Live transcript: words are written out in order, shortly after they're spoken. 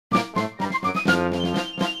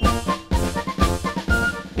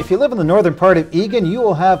If you live in the northern part of Eagan, you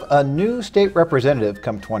will have a new state representative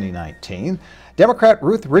come 2019. Democrat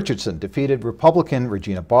Ruth Richardson defeated Republican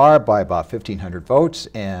Regina Barr by about 1,500 votes,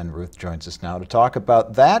 and Ruth joins us now to talk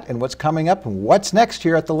about that and what's coming up and what's next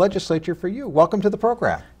here at the legislature for you. Welcome to the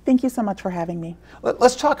program. Thank you so much for having me.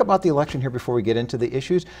 Let's talk about the election here before we get into the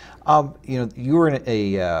issues. You were in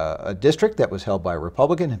a district that was held by a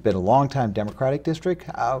Republican, had been a long-time Democratic district.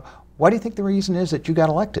 Why do you think the reason is that you got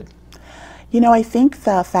elected? You know, I think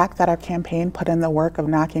the fact that our campaign put in the work of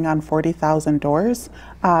knocking on 40,000 doors,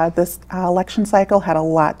 this election cycle had a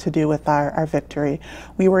lot to do with our victory.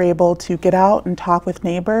 We were able to get out and talk with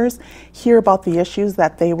neighbors, hear about the issues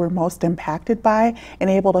that they were most impacted by, and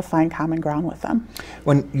able to find common ground with them.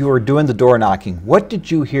 When you were doing the door knocking, what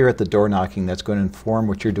did you hear at the door knocking that's going to inform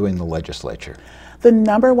what you're doing in the legislature? The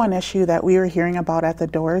number one issue that we were hearing about at the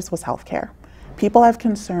doors was health care. People have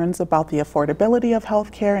concerns about the affordability of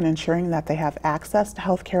healthcare and ensuring that they have access to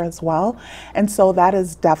healthcare as well. And so that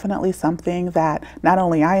is definitely something that not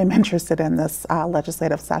only I am interested in this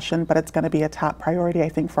legislative session, but it's going to be a top priority, I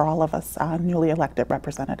think, for all of us newly elected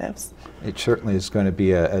representatives. It certainly is going to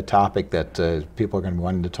be a topic that people are going to be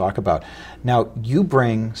wanting to talk about. Now, you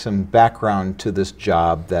bring some background to this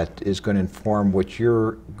job that is going to inform what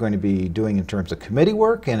you're going to be doing in terms of committee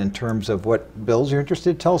work and in terms of what bills you're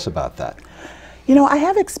interested in. Tell us about that. You know, I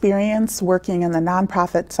have experience working in the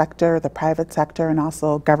nonprofit sector, the private sector, and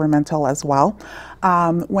also governmental as well.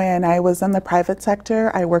 When I was in the private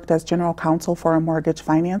sector, I worked as general counsel for a mortgage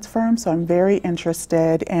finance firm, so I'm very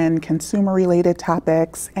interested in consumer-related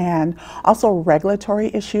topics and also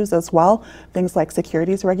regulatory issues as well, things like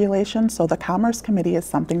securities regulations. So the Commerce Committee is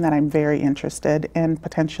something that I'm very interested in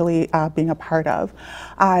potentially being a part of.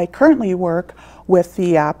 I currently work with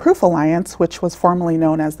the Proof Alliance, which was formerly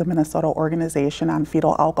known as the Minnesota Organization on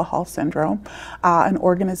Fetal Alcohol Syndrome, an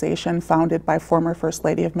organization founded by former First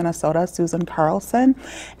Lady of Minnesota, Susan Carlson.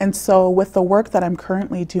 And so with the work that I'm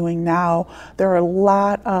currently doing now, there are a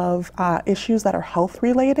lot of issues that are health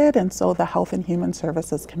related, and so the Health and Human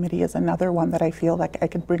Services Committee is another one that I feel like I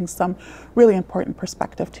could bring some really important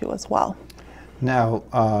perspective to as well.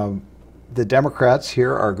 Now, the Democrats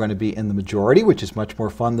here are going to be in the majority, which is much more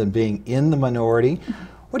fun than being in the minority.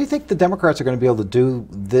 What do you think the Democrats are going to be able to do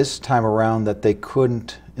this time around that they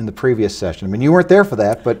couldn't in the previous session? I mean, you weren't there for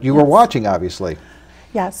that, but you were watching, obviously.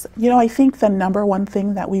 Yes. You know, I think the number one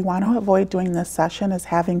thing that we want to avoid during this session is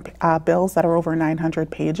having bills that are over 900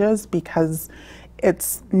 pages, because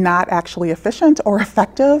it's not actually efficient or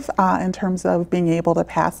effective in terms of being able to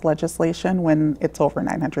pass legislation when it's over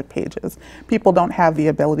 900 pages. People don't have the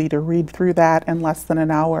ability to read through that in less than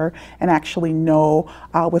an hour and actually know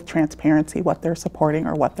with transparency what they're supporting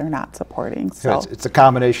or what they're not supporting. So it's a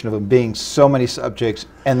combination of them being so many subjects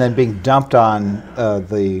and then being dumped on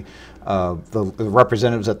the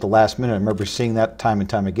representatives at the last minute. I remember seeing that time and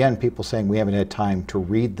time again, people saying we haven't had time to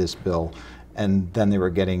read this bill, and then they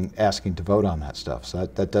were asking to vote on that stuff. So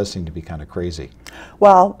that does seem to be kind of crazy.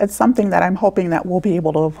 Well, it's something that I'm hoping that we'll be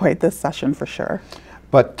able to avoid this session for sure.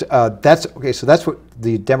 But that's okay. So that's what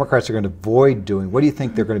the Democrats are going to avoid doing. What do you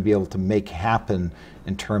think they're going to be able to make happen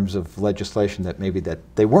in terms of legislation that maybe that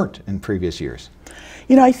they weren't in previous years?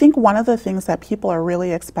 You know, I think one of the things that people are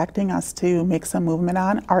really expecting us to make some movement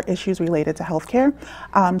on are issues related to healthcare.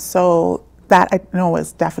 So that I know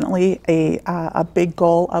is definitely a big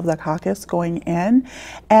goal of the caucus going in,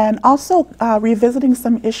 and also revisiting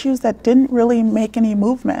some issues that didn't really make any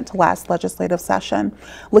movement last legislative session.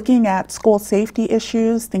 Looking at school safety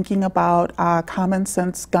issues, thinking about common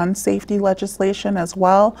sense gun safety legislation as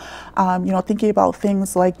well. You know, thinking about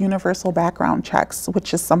things like universal background checks,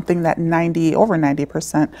 which is something that over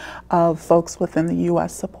 90% of folks within the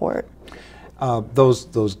U.S. support.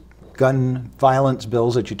 Those gun violence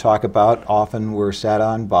bills that you talk about often were sat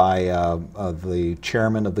on by the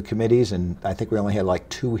chairman of the committees, and I think we only had like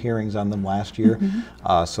 2 hearings on them last year.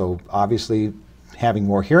 So obviously having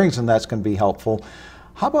more hearings on that's going to be helpful.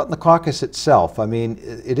 How about in the caucus itself? I mean,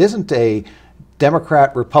 it isn't a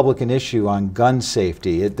Democrat-Republican issue on gun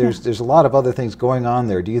safety. There's a lot of other things going on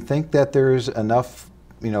there. Do you think that there's enough,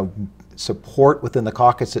 support within the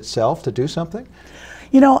caucus itself to do something?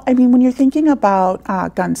 You know, I mean, when you're thinking about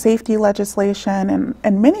gun safety legislation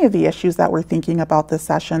and many of the issues that we're thinking about this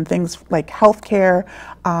session, things like healthcare,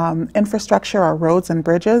 infrastructure, our roads and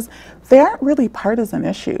bridges, they aren't really partisan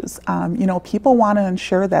issues. You know, people want to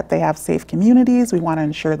ensure that they have safe communities. We want to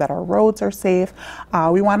ensure that our roads are safe.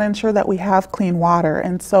 We want to ensure that we have clean water.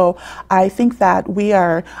 And so I think that we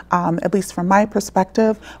are, at least from my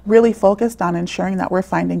perspective, really focused on ensuring that we're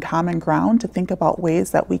finding common ground to think about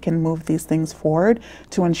ways that we can move these things forward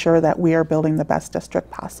to ensure that we are building the best district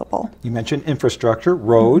possible. You mentioned infrastructure,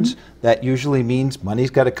 roads. That usually means money's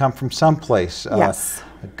got to come from someplace. Yes.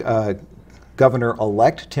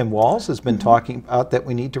 Governor-elect Tim Walz has been talking about that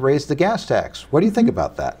we need to raise the gas tax. What do you think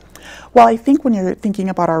about that? Well, I think when you're thinking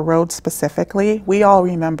about our roads specifically, we all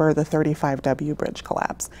remember the 35W bridge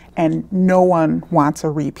collapse, and no one wants a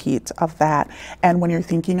repeat of that. And when you're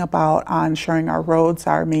thinking about ensuring our roads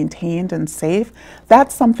are maintained and safe,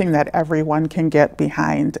 that's something that everyone can get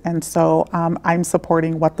behind. And so I'm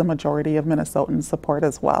supporting what the majority of Minnesotans support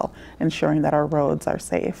as well, ensuring that our roads are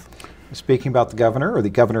safe. Speaking about the governor, or the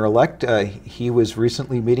governor-elect, he was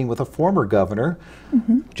recently meeting with a former governor,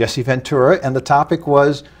 Jesse Ventura, and the topic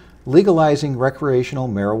was legalizing recreational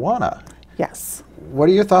marijuana. Yes. What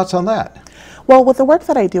are your thoughts on that? Well, with the work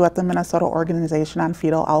that I do at the Minnesota Organization on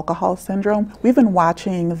Fetal Alcohol Syndrome, we've been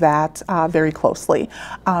watching that very closely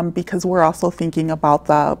because we're also thinking about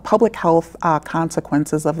the public health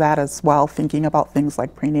consequences of that as well, thinking about things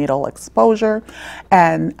like prenatal exposure.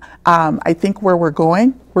 And I think where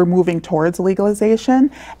we're moving towards legalization,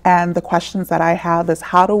 and the questions that I have is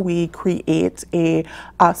how do we create a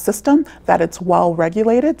system that it's well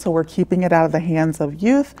regulated, so we're keeping it out of the hands of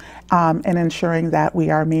youth, and ensuring that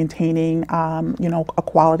we are maintaining a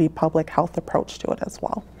quality public health approach to it as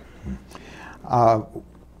well.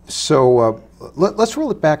 Let's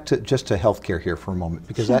roll it back to just to healthcare here for a moment,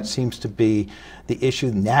 because that seems to be the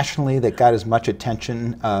issue nationally that got as much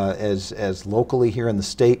attention as locally here in the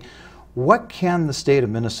state. What can the state of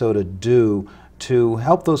Minnesota do to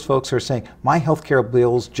help those folks who are saying, my healthcare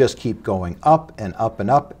bills just keep going up and up and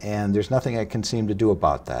up, and there's nothing I can seem to do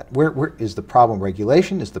about that? Where is the problem?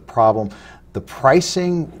 Regulation? Is the problem the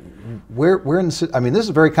pricing? Where in the, I mean, this is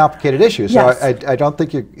a very complicated issue, so yes. I don't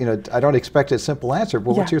think I don't expect a simple answer.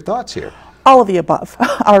 But what's your thoughts here? All of the above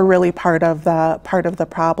are really part of the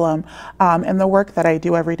problem. And the work that I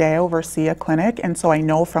do every day, I oversee a clinic, and so I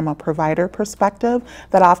know from a provider perspective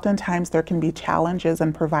that oftentimes there can be challenges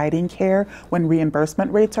in providing care when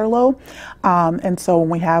reimbursement rates are low. And so when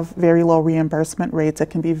we have very low reimbursement rates, it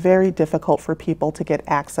can be very difficult for people to get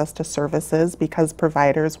access to services because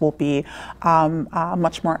providers will be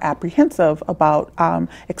much more apprehensive about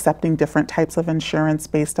accepting different types of insurance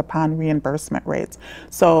based upon reimbursement rates.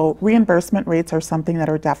 So reimbursement rates are something that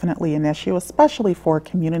are definitely an issue, especially for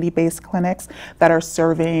community-based clinics that are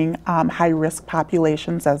serving high-risk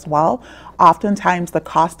populations as well. Oftentimes, the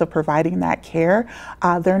cost of providing that care,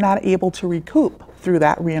 they're not able to recoup through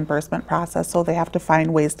that reimbursement process, so they have to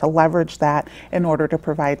find ways to leverage that in order to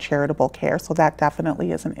provide charitable care. So that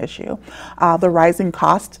definitely is an issue. The rising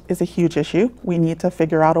cost is a huge issue. We need to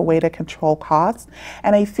figure out a way to control costs.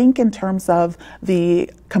 And I think in terms of the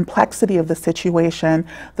complexity of the situation,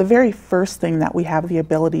 the very first thing that we have the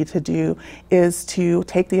ability to do is to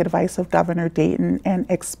take the advice of Governor Dayton and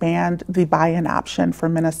expand the buy-in option for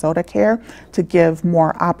Minnesota Care to give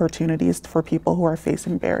more opportunities for people who are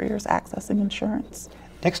facing barriers accessing insurance.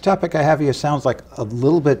 Next topic I have here sounds like a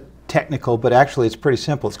little bit technical, but actually it's pretty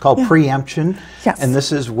simple. It's called preemption. Yes. And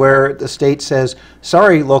this is where the state says,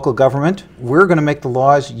 sorry, local government, we're going to make the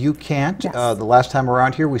laws, you can't. Yes. The last time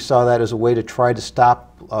around here, we saw that as a way to try to stop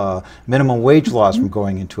minimum wage laws from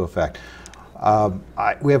going into effect.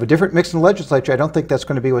 We have a different mix in the legislature. I don't think that's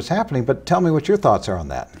going to be what's happening, but tell me what your thoughts are on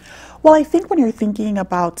that. Well, I think when you're thinking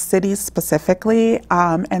about cities specifically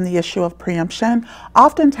and the issue of preemption,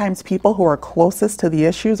 oftentimes people who are closest to the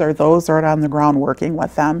issues are those who are on the ground working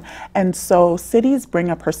with them. And so cities bring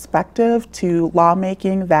a perspective to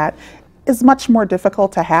lawmaking that is much more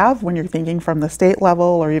difficult to have when you're thinking from the state level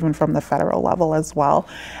or even from the federal level as well.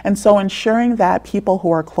 And so ensuring that people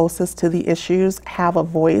who are closest to the issues have a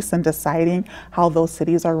voice in deciding how those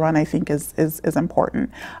cities are run, I think is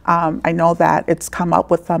important. I know that it's come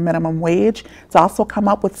up with the minimum wage. It's also come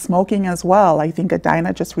up with smoking as well. I think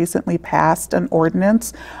Edina just recently passed an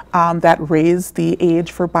ordinance that raised the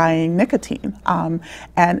age for buying nicotine.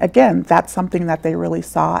 And again, that's something that they really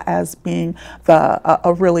saw as being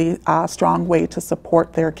a really strong way to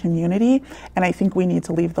support their community, and I think we need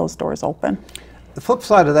to leave those doors open. The flip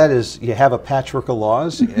side of that is you have a patchwork of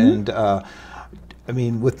laws, and I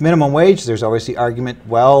mean, with minimum wage, there's always the argument,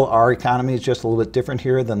 well, our economy is just a little bit different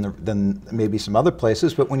here than maybe some other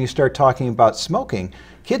places, but when you start talking about smoking,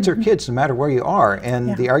 kids are kids no matter where you are,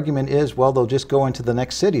 and the argument is, well, they'll just go into the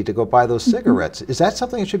next city to go buy those cigarettes. Is that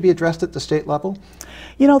something that should be addressed at the state level?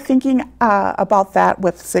 You know, thinking about that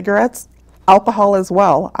with cigarettes, alcohol as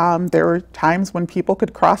well. There were times when people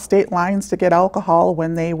could cross state lines to get alcohol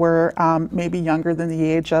when they were maybe younger than the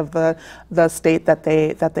age of the state that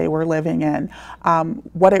they were living in.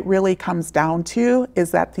 What it really comes down to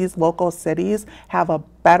is that these local cities have a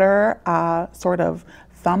better sort of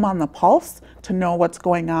thumb on the pulse to know what's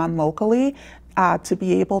going on locally, to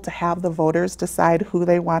be able to have the voters decide who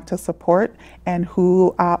they want to support and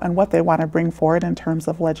who and what they want to bring forward in terms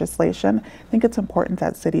of legislation. I think it's important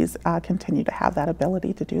that cities continue to have that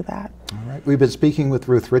ability to do that. All right. We've been speaking with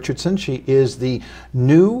Ruth Richardson. She is the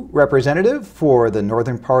new representative for the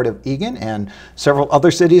northern part of Eagan and several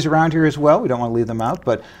other cities around here as well. We don't want to leave them out.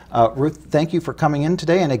 But Ruth, thank you for coming in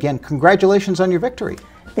today. And again, congratulations on your victory.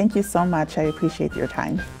 Thank you so much. I appreciate your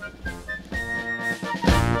time.